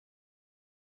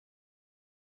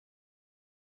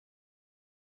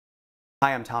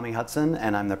Hi, I'm Thommy Hutson,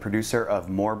 and I'm the producer of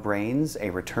More Brains,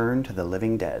 A Return to the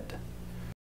Living Dead.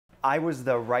 I was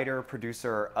the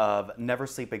writer-producer of Never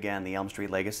Sleep Again, The Elm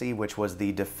Street Legacy, which was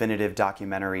the definitive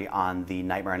documentary on the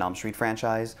Nightmare on Elm Street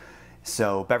franchise.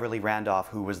 So Beverly Randolph,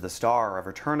 who was the star of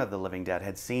Return of the Living Dead,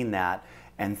 had seen that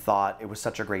and thought it was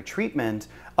such a great treatment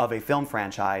of a film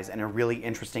franchise and a really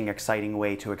interesting, exciting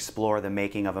way to explore the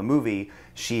making of a movie.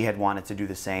 She had wanted to do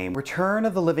the same. Return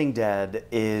of the Living Dead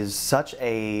is such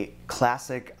a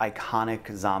classic,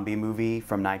 iconic zombie movie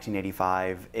from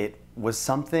 1985. It was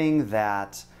something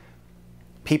that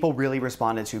people really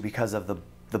responded to because of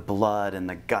the blood and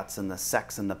the guts and the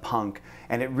sex and the punk,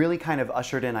 and it really kind of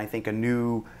ushered in, I think, a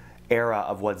new era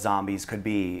of what zombies could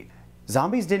be.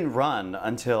 Zombies didn't run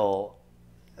until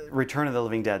Return of the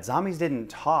Living Dead. Zombies didn't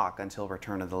talk until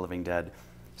Return of the Living Dead.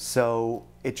 So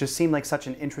it just seemed like such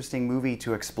an interesting movie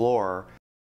to explore.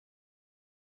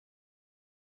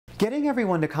 Getting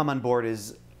everyone to come on board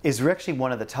is actually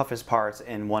one of the toughest parts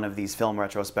in one of these film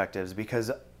retrospectives,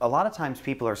 because a lot of times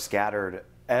people are scattered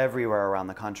everywhere around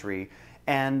the country,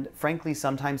 and frankly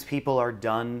sometimes people are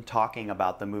done talking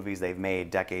about the movies they've made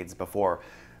decades before.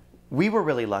 We were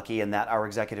really lucky in that our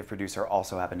executive producer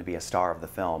also happened to be a star of the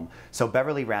film. So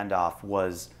Beverly Randolph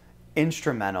was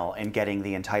instrumental in getting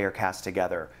the entire cast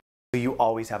together. You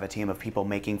always have a team of people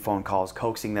making phone calls,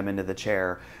 coaxing them into the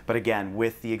chair. But again,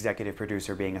 with the executive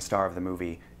producer being a star of the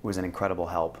movie, it was an incredible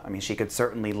help. I mean, she could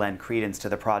certainly lend credence to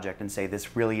the project and say,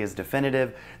 this really is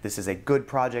definitive, this is a good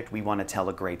project, we want to tell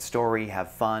a great story, have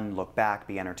fun, look back,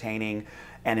 be entertaining,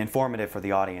 and informative for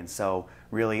the audience. So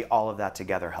really all of that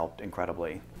together helped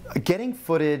incredibly. Getting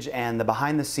footage and the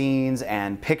behind the scenes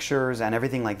and pictures and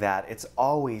everything like that, it's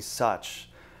always such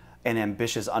an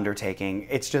ambitious undertaking.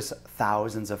 It's just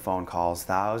thousands of phone calls,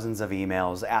 thousands of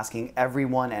emails, asking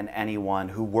everyone and anyone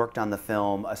who worked on the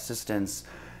film, assistants,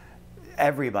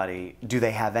 everybody, do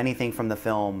they have anything from the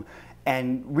film?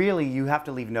 And really, you have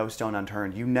to leave no stone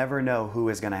unturned. You never know who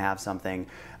is going to have something.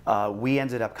 We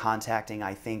ended up contacting,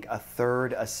 I think, a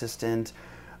third assistant,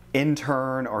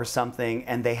 intern or something,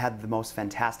 and they had the most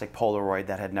fantastic Polaroid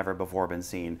that had never before been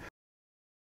seen.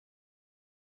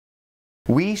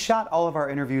 We shot all of our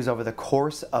interviews over the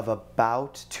course of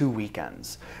about 2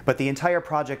 weekends, but the entire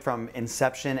project from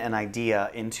inception and idea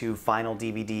into final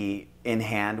DVD in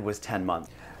hand was 10 months.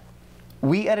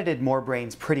 We edited More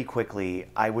Brains pretty quickly.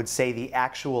 I would say the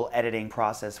actual editing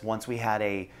process, once we had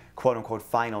a quote-unquote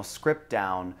final script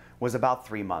down, was about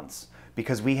 3 months,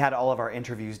 because we had all of our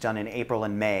interviews done in April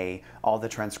and May, all the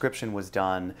transcription was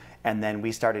done, and then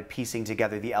we started piecing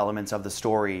together the elements of the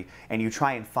story, and you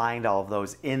try and find all of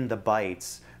those in the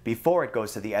bites before it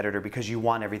goes to the editor, because you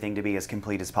want everything to be as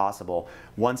complete as possible.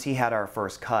 Once he had our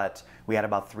first cut, we had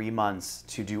about 3 months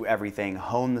to do everything,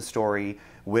 hone the story,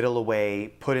 whittle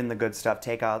away, put in the good stuff,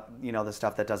 take out, the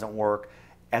stuff that doesn't work,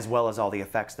 as well as all the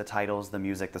effects, the titles, the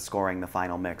music, the scoring, the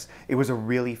final mix. It was a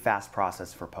really fast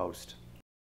process for post.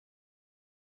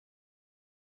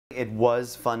 It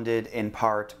was funded in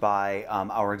part by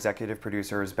our executive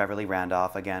producers, Beverly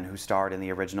Randolph, again, who starred in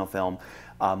the original film.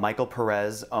 Michael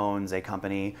Perez owns a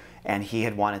company, and he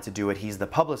had wanted to do it. He's the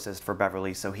publicist for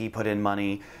Beverly, so he put in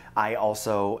money. I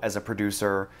also, as a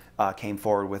producer, came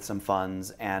forward with some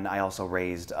funds, and I also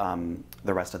raised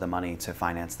the rest of the money to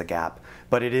finance the gap.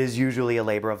 But it is usually a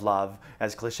labor of love,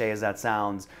 as cliche as that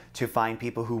sounds, to find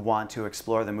people who want to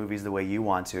explore the movies the way you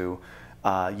want to.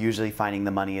 Usually finding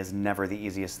the money is never the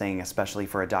easiest thing, especially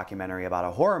for a documentary about a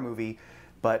horror movie,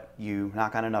 but you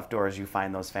knock on enough doors, you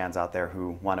find those fans out there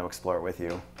who want to explore it with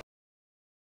you.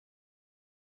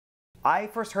 I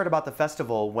first heard about the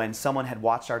festival when someone had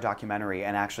watched our documentary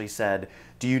and actually said,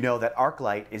 do you know that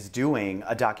ArcLight is doing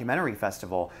a documentary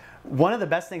festival? One of the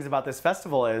best things about this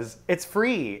festival is it's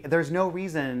free. There's no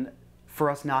reason for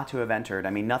us not to have entered. I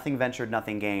mean, nothing ventured,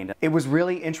 nothing gained. It was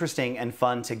really interesting and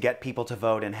fun to get people to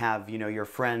vote and have, your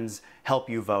friends help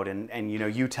you vote, and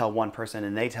you tell one person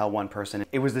and they tell one person.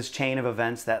 It was this chain of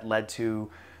events that led to,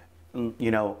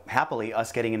 happily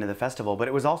us getting into the festival, but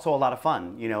it was also a lot of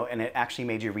fun, and it actually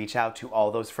made you reach out to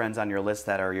all those friends on your list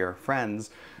that are your friends.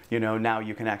 Now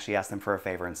you can actually ask them for a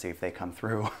favor and see if they come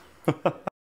through.